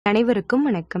அனைவருக்கும்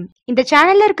வணக்கம். இந்த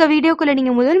சேனல்ல இருக்க வீடியோக்குள்ள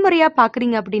நீங்க முதல் முறையா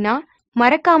பாக்குறீங்க அப்படின்னா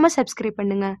மறக்காம சப்ஸ்கிரைப்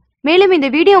பண்ணுங்க. மேலும் இந்த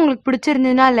வீடியோ உங்களுக்கு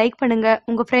பிடிச்சிருந்ததுன்னா லைக் பண்ணுங்க,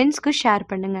 உங்க ஃப்ரெண்ட்ஸ்க்கு ஷேர்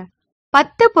பண்ணுங்க.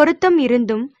 10 பொருத்தம்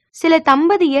இருந்தும் சில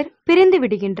தம்பதியர் பிரிந்து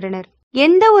விடுகின்றனர்.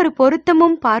 எந்த ஒரு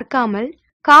பொருத்தமும் பார்க்காமல்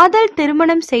காதல்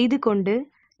திருமணம் செய்து கொண்டு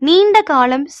நீண்ட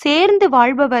காலம் சேர்ந்து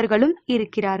வாழ்பவர்களும்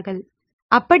இருக்கிறார்கள்.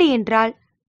 அப்படியென்றால்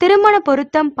திருமண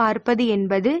பொருத்தம் பார்ப்பது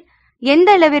என்பது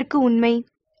எந்த அளவிற்கு உண்மை?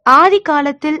 ஆதி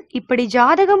காலத்தில் இப்படி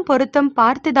ஜாதகம் பொருத்தம்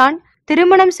பார்த்துதான்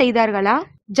திருமணம் செய்தார்களா?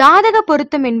 ஜாதக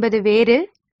பொருத்தம் என்பது வேறு,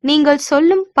 நீங்கள்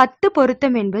சொல்லும் 10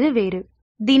 பொருத்தம் என்பது வேறு.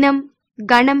 தினம்,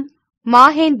 கணம்,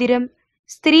 மாகேந்திரம்,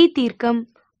 ஸ்திரீ தீர்க்கம்,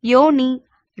 யோனி,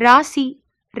 ராசி,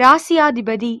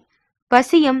 ராசியாதிபதி,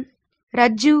 வசியம்,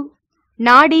 ரஜ்ஜு,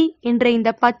 நாடி என்ற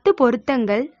இந்த 10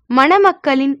 பொருத்தங்கள்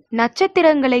மணமக்களின்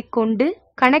நட்சத்திரங்களை கொண்டு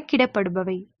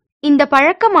கணக்கிடப்படுபவை. இந்த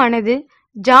பழக்கமானது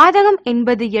ஜாதகம்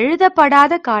என்பது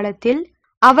எழுதப்படாத காலத்தில்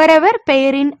அவரவர்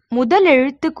பெயரின் முதல்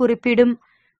எழுத்து குறிப்பிடும்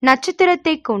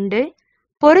நட்சத்திரத்தை கொண்டு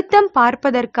பொருத்தம்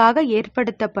பார்ப்பதற்காக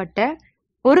ஏற்படுத்தப்பட்ட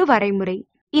ஒரு வரைமுறை.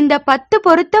 இந்த 10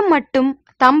 பொருத்தம் மட்டும்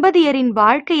தம்பதியரின்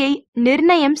வாழ்க்கையை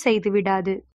நிர்ணயம்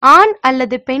செய்துவிடாது. ஆண்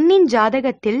அல்லது பெண்ணின்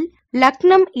ஜாதகத்தில்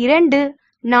லக்னம் 2,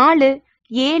 4,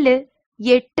 7,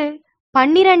 8,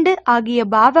 12 ஆகிய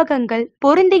பாவகங்கள்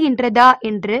பொருந்துகின்றதா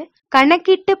என்று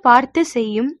கணக்கிட்டு பார்த்து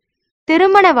செய்யும்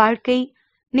திருமண வாழ்க்கை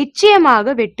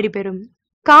நிச்சயமாக வெற்றி பெறும்.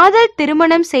 காதல்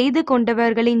திருமணம் செய்து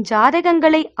கொண்டவர்களின்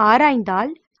ஜாதகங்களை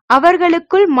ஆராய்ந்தால்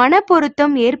அவர்களுக்குள் மன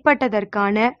பொருத்தம்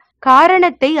ஏற்பட்டதற்கான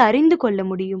காரணத்தை அறிந்து கொள்ள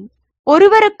முடியும்.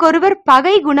 ஒருவருக்கொருவர்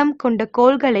பகை குணம் கொண்ட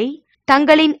கோள்களை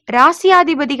தங்களின்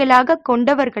ராசியாதிபதிகளாக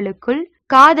கொண்டவர்களுக்குள்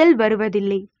காதல்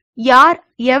வருவதில்லை. யார்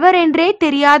எவரென்றே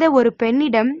தெரியாத ஒரு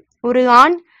பெண்ணிடம் ஒரு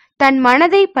ஆண் தன்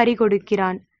மனதை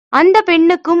பறிகொடுக்கிறான். அந்த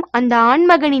பெண்ணுக்கும் அந்த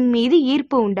ஆண்மகனின் மீது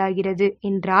ஈர்ப்பு உண்டாகிறது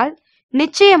என்றால்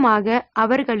நிச்சயமாக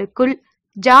அவர்களுக்குள்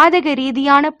ஜாதக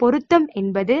ரீதியான பொருத்தம்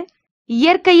என்பது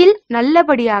இயற்கையில்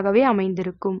நல்லபடியாகவே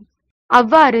அமைந்திருக்கும்.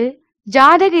 அவ்வாறு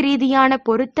ஜாதக ரீதியான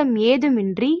பொருத்தம்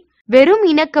ஏதுமின்றி வெறும்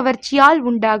இனக்கவர்ச்சியால்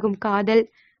உண்டாகும் காதல்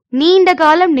நீண்ட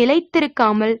காலம்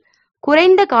நிலைத்திருக்காமல்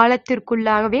குறைந்த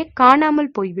காலத்திற்குள்ளாகவே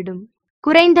காணாமல் போய்விடும்.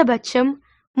 குறைந்தபட்சம்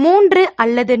 3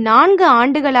 அல்லது 4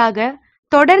 ஆண்டுகளாக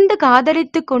தொடர்ந்து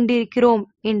காதலித்துக் கொண்டிருக்கிறோம்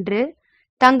என்று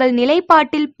தங்கள்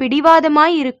நிலைப்பாட்டில்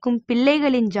பிடிவாதமாயிருக்கும்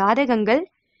பிள்ளைகளின் ஜாதகங்கள்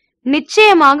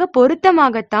நிச்சயமாக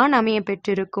பொருத்தமாகத்தான் அமைய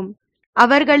பெற்றிருக்கும்.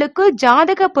 அவர்களுக்குள்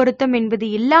ஜாதக பொருத்தம் என்பது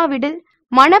இல்லாவிடில்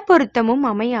மனப்பொருத்தமும்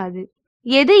அமையாது.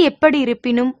 எது எப்படி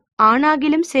இருப்பினும்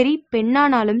ஆணாகிலும் சரி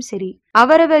பெண்ணானாலும் சரி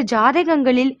அவரவர்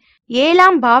ஜாதகங்களில்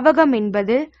 7ஆம் பாவகம்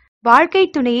என்பது வாழ்க்கை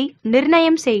துணையை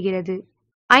நிர்ணயம் செய்கிறது.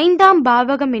 5ஆம்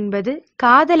பாவகம் என்பது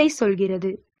காதலை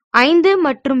சொல்கிறது. 5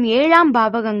 மற்றும் 7ஆம்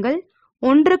பாவகங்கள்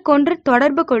ஒன்றுக்கொன்று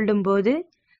தொடர்பு கொள்ளும் போது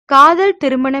காதல்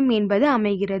திருமணம் என்பது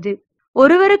அமைகிறது.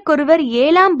 ஒருவருக்கொருவர்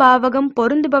 7ஆம் பாவகம்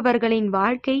பொருந்துபவர்களின்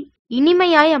வாழ்க்கை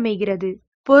இனிமையாய் அமைகிறது,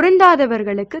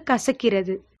 பொருந்தாதவர்களுக்கு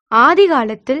கசக்கிறது. ஆதி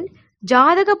காலத்தில்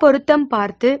ஜாதக பொருத்தம்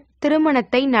பார்த்து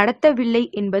திருமணத்தை நடத்தவில்லை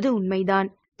என்பது உண்மைதான்.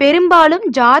 பெரும்பாலும்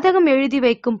ஜாதகம் எழுதி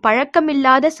வைக்கும்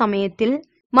பழக்கமில்லாத சமயத்தில்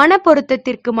மன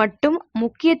பொருத்தத்திற்கு மட்டும்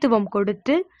முக்கியத்துவம்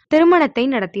கொடுத்து திருமணத்தை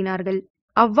நடத்தினார்கள்.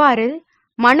 அவ்வாறு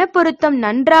மனப்பொருத்தம்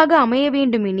நன்றாக அமைய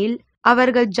வேண்டுமெனில்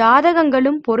அவர்கள்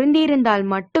ஜாதகங்களும் பொருந்தியிருந்தால்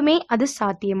மட்டுமே அது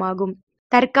சாத்தியமாகும்.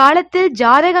 தற்காலத்தில்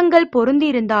ஜாதகங்கள்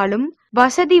பொருந்தியிருந்தாலும்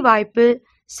வசதி வாய்ப்பு,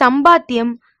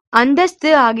 சம்பாத்தியம், அந்தஸ்து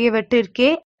ஆகியவற்றிற்கே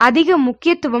அதிக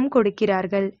முக்கியத்துவம்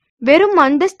கொடுக்கிறார்கள். வெறும்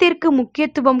அந்தஸ்திற்கு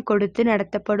முக்கியத்துவம் கொடுத்து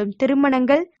நடத்தப்படும்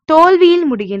திருமணங்கள் தோல்வியில்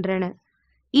முடிகின்றன.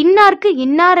 இன்னார்க்கு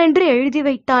இன்னாரென்று எழுதி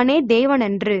வைத்தானே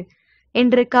தேவனன்று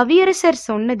என்று கவியரசர்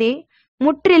சொன்னதே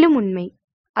முற்றிலும் உண்மை.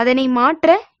 அதனை மாற்ற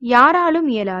யாராலும்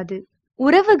இயலாது.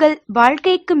 உறவுகள்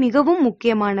வாழ்க்கைக்கு மிகவும்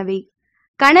முக்கியமானவை.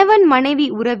 கணவன் மனைவி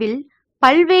உறவில்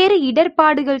பல்வேறு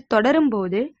இடர்பாடுகள் தொடரும்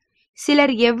போது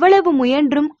சிலர் எவ்வளவு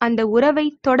முயன்றும் அந்த உறவை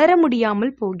தொடர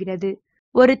முடியாமல் போகிறது.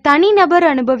 ஒரு தனிநபர்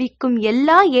அனுபவிக்கும்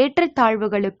எல்லா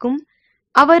ஏற்றத்தாழ்வுகளுக்கும்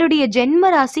அவருடைய ஜென்ம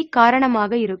ராசி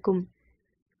காரணமாக இருக்கும்.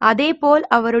 அதேபோல்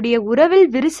அவருடைய உறவில்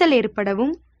விரிசல்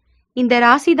ஏற்படவும் இந்த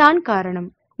ராசிதான் காரணம்.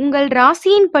 உங்கள்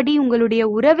ராசியின்படி உங்களுடைய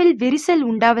உறவில் விரிசல்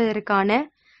உண்டாவதற்கான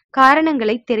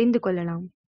காரணங்களை தெரிந்து கொள்ளலாம்.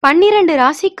 12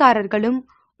 ராசிக்காரர்களும்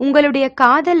உங்களுடைய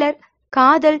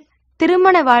காதல்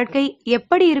திருமண வாழ்க்கை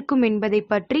எப்படி இருக்கும் என்பதை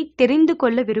பற்றி தெரிந்து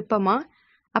கொள்ள விருப்பமா?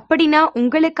 அப்படின்னா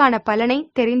உங்களுக்கான பலனை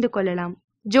தெரிந்து கொள்ளலாம்.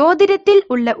 ஜோதிடத்தில்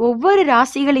உள்ள ஒவ்வொரு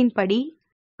ராசிகளின் படி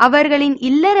அவர்களின்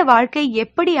இல்லற வாழ்க்கை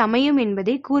எப்படி அமையும்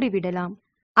என்பதை கூறிவிடலாம்.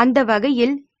 அந்த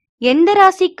வகையில் எந்த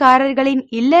ராசிக்காரர்களின்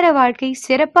இல்லற வாழ்க்கை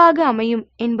சிறப்பாக அமையும்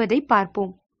என்பதை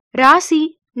பார்ப்போம். ராசி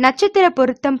நட்சத்திர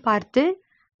பொருத்தம் பார்த்து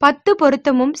 10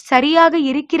 பொருத்தமும் சரியாக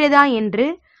இருக்கிறதா என்று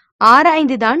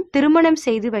ஆராய்ந்துதான் திருமணம்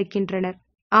செய்து வைக்கின்றனர்.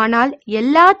 ஆனால்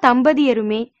எல்லா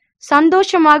தம்பதியருமே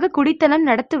சந்தோஷமாக குடித்தனம்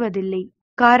நடத்துவதில்லை.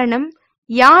 காரணம்,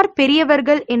 யார்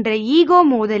பெரியவர்கள் என்ற ஈகோ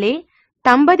மோதலே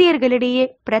தம்பதியர்களிடையே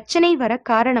பிரச்சனை வர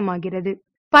காரணமாகிறது.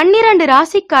 12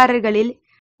 ராசிக்காரர்களில்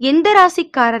எந்த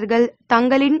ராசிக்காரர்கள்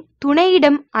தங்களின்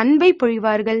துணையிடம் அன்பை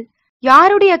பொழிவார்கள்?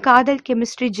 யாருடைய காதல்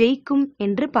கெமிஸ்ட்ரி ஜெயிக்கும்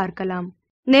என்று பார்க்கலாம்.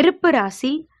 நெருப்பு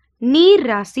ராசி, நீர்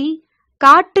ராசி,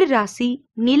 காற்று ராசி,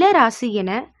 நில ராசி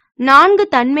என 4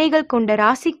 தன்மைகள் கொண்ட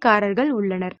ராசிக்காரர்கள்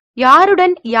உள்ளனர்.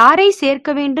 யாருடன் யாரை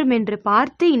சேர்க்க வேண்டும் என்று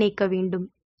பார்த்து இணைக்க வேண்டும்.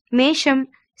 மேஷம்,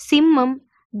 சிம்மம்,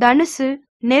 தனுசு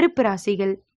நெருப்பு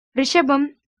ராசிகள். ரிஷபம்,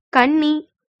 கன்னி,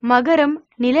 மகரம்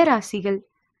நில ராசிகள்.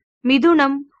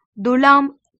 மிதுனம், துலாம்,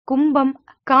 கும்பம்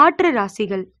காற்று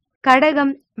ராசிகள்.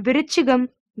 கடகம், விருச்சிகம்,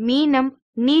 மீனம்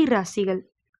நீர் ராசிகள்.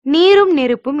 நீரும்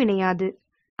நெருப்பும் இணையாது.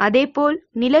 அதேபோல்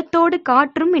நிலத்தோடு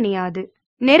காற்றும் இணையாது.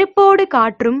 நெருப்போடு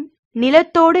காற்றும்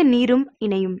நிலத்தோடு நீரும்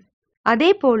இணையும். அதே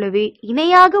போலவே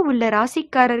இணையாக உள்ள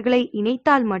ராசிக்காரர்களை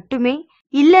இணைத்தால் மட்டுமே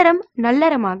இல்லறம்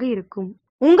நல்லறமாக இருக்கும்.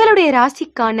 உங்களுடைய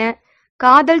ராசிக்கான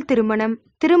காதல், திருமணம்,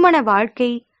 திருமண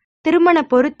வாழ்க்கை, திருமண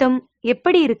பொருத்தம்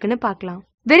எப்படி இருக்குன்னு பார்க்கலாம்.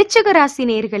 விருச்சிக ராசி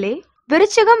நேர்களே,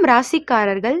 விருச்சிகம்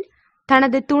ராசிக்காரர்கள்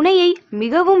தனது துணையை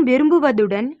மிகவும்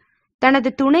விரும்புவதுடன் தனது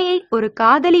துணையை ஒரு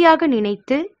காதலியாக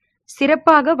நினைத்து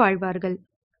சிறப்பாக வாழ்வார்கள்.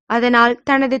 அதனால்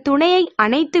தனது துணையை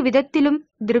அனைத்து விதத்திலும்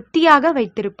திருப்தியாக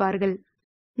வைத்திருப்பார்கள்.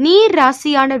 நீர்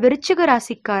ராசியான விருச்சிக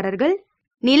ராசிக்காரர்கள்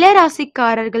நில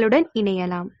ராசிக்காரர்களுடன்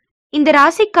இணையலாம். இந்த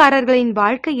ராசிக்காரர்களின்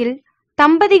வாழ்க்கையில்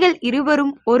தம்பதிகள்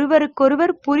இருவரும்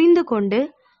ஒருவருக்கொருவர் புரிந்து கொண்டு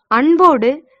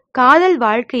அன்போடு காதல்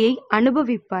வாழ்க்கையை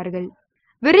அனுபவிப்பார்கள்.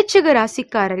 விருச்சிக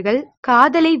ராசிக்காரர்கள்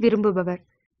காதலை விரும்புபவர்.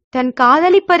 தன்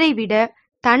காதலிப்பதை விட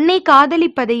தன்னை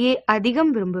காதலிப்பதையே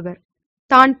அதிகம் விரும்புவர்.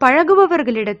 தான்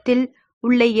பழகுபவர்களிடத்தில்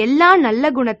உள்ள எல்லா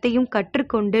நல்ல குணத்தையும்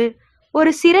கற்றுக்கொண்டு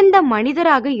ஒரு சிறந்த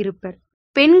மனிதராக இருப்பர்.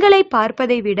 பெண்களை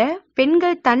பார்ப்பதை விட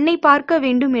பெண்கள் தன்னை பார்க்க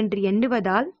வேண்டும் என்று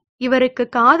எண்ணுவதால் இவருக்கு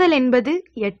காதல் என்பது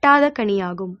எட்டாத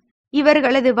கனியாகும்.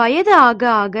 இவர்களது வயது ஆக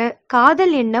ஆக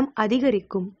காதல் எண்ணம்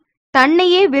அதிகரிக்கும்.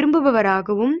 தன்னையே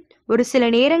விரும்புபவராகவும் ஒரு சில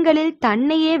நேரங்களில்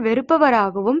தன்னையே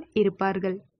வெறுப்பவராகவும்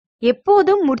இருப்பார்கள்.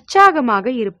 எப்போதும் உற்சாகமாக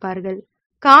இருப்பார்கள்.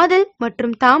 காதல்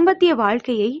மற்றும் தாம்பத்திய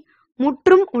வாழ்க்கையை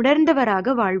முற்றும்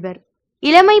உணர்ந்தவராக வாழ்வர்.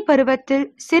 இளமை பருவத்தில்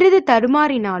சிறிது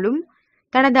தடுமாறினாலும்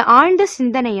தனது ஆழ்ந்த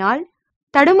சிந்தனையால்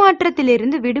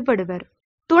தடுமாற்றத்திலிருந்து விடுபடுவர்.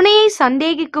 துணையை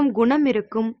சந்தேகிக்கும் குணம்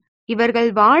இருக்கும். இவர்கள்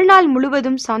வாழ்நாள்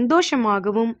முழுவதும்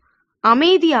சந்தோஷமாகவும்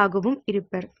அமைதியாகவும்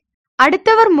இருப்பர்.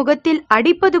 அடுத்தவர் முகத்தில்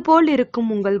அடிப்பது போல் இருக்கும்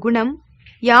உங்கள் குணம்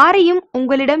யாரையும்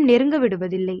உங்களிடம் நெருங்க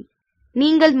விடுவதில்லை.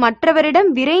 நீங்கள் மற்றவரிடம்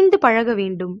விரைந்து பழக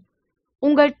வேண்டும்.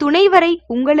 உங்கள் துணைவரை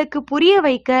உங்களுக்கு புரிய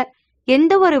வைக்க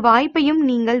எந்த ஒரு வாய்ப்பையும்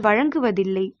நீங்கள்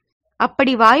வழங்குவதில்லை.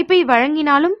 அப்படி வாய்ப்பை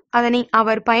வழங்கினாலும் அதனை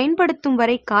அவர் பயன்படுத்தும்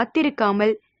வரை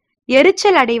காத்திருக்காமல்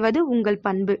எரிச்சல் அடைவது உங்கள்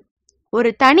பண்பு. ஒரு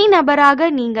தனி நபராக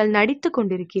நீங்கள் நடித்து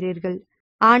கொண்டிருக்கிறீர்கள்.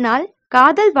 ஆனால்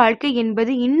காதல் வாழ்க்கை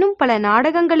என்பது இன்னும் பல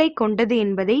நாடகங்களை கொண்டது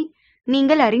என்பதை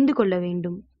நீங்கள் அறிந்து கொள்ள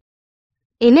வேண்டும்.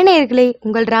 என்ன நேயர்களே,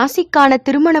 உங்கள் ராசிக்கான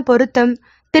திருமண பொருத்தம்,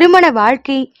 திருமண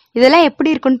வாழ்க்கை இதெல்லாம்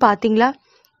எப்படி இருக்குன்னு பாத்தீங்களா?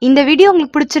 இந்த வீடியோ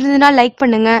உங்களுக்கு பிடிச்சிருந்ததுன்னா லைக்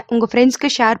பண்ணுங்க, உங்க ஃப்ரெண்ட்ஸ்க்கு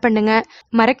ஷேர் பண்ணுங்க,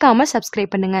 மறக்காம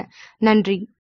சப்ஸ்கிரைப் பண்ணுங்க. நன்றி.